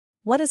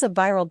What is a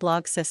viral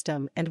blog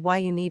system and why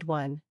you need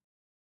one?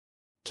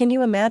 Can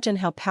you imagine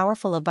how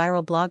powerful a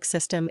viral blog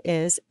system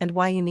is and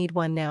why you need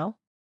one now?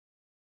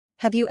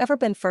 Have you ever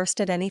been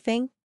first at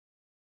anything?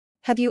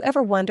 Have you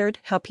ever wondered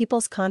how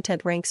people's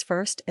content ranks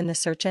first in the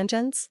search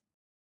engines?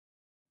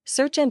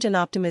 Search engine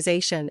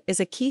optimization is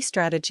a key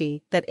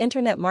strategy that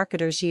internet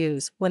marketers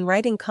use when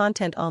writing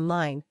content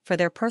online for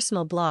their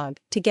personal blog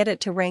to get it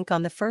to rank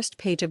on the first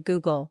page of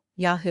Google,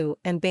 Yahoo,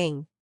 and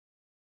Bing.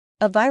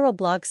 A viral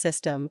blog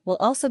system will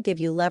also give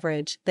you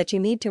leverage that you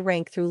need to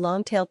rank through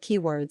long-tail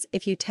keywords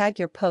if you tag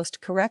your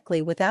post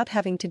correctly without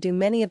having to do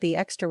many of the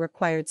extra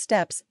required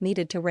steps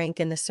needed to rank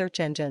in the search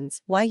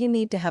engines. Why you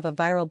need to have a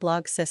viral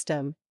blog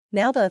system.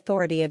 Now the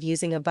authority of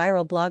using a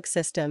viral blog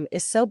system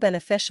is so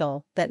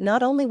beneficial that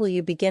not only will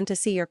you begin to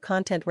see your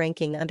content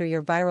ranking under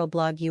your viral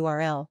blog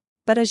URL,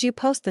 but as you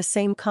post the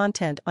same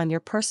content on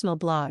your personal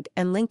blog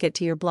and link it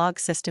to your blog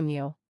system,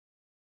 you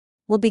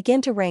will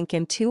begin to rank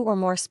in 2 or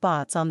more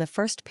spots on the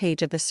first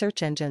page of the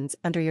search engines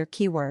under your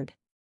keyword.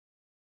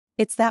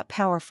 It's that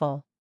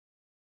powerful.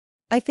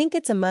 I think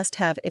it's a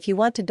must-have if you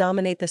want to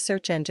dominate the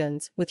search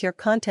engines with your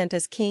content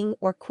as king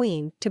or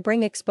queen to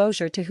bring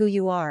exposure to who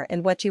you are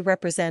and what you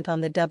represent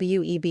on the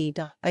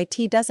web.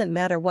 It doesn't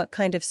matter what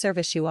kind of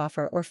service you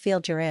offer or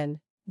field you're in.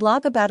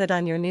 Blog about it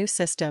on your new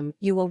system.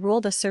 You will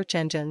rule the search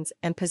engines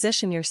and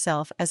position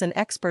yourself as an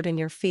expert in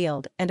your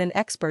field and an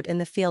expert in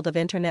the field of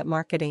internet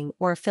marketing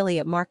or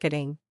affiliate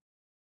marketing.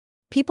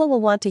 People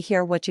will want to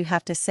hear what you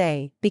have to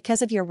say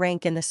because of your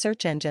rank in the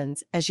search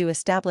engines as you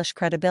establish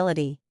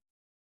credibility.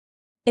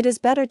 It is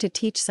better to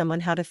teach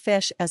someone how to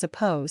fish as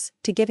opposed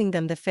to giving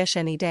them the fish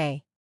any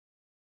day.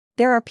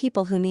 There are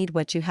people who need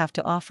what you have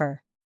to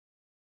offer.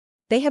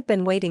 They have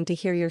been waiting to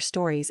hear your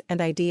stories and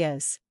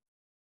ideas.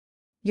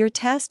 Your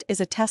test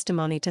is a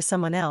testimony to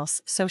someone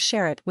else, so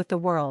share it with the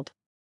world.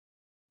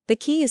 The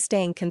key is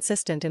staying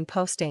consistent in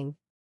posting.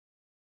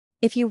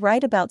 If you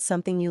write about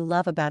something you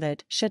love about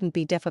it, shouldn't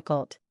be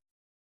difficult.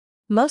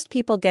 Most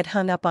people get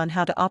hung up on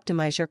how to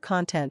optimize your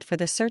content for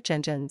the search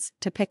engines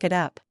to pick it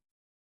up.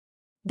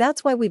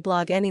 That's why we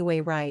blog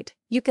anyway, right?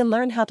 You can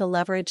learn how to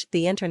leverage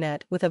the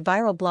internet with a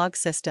viral blog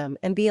system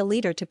and be a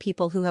leader to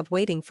people who have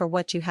waiting for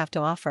what you have to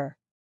offer.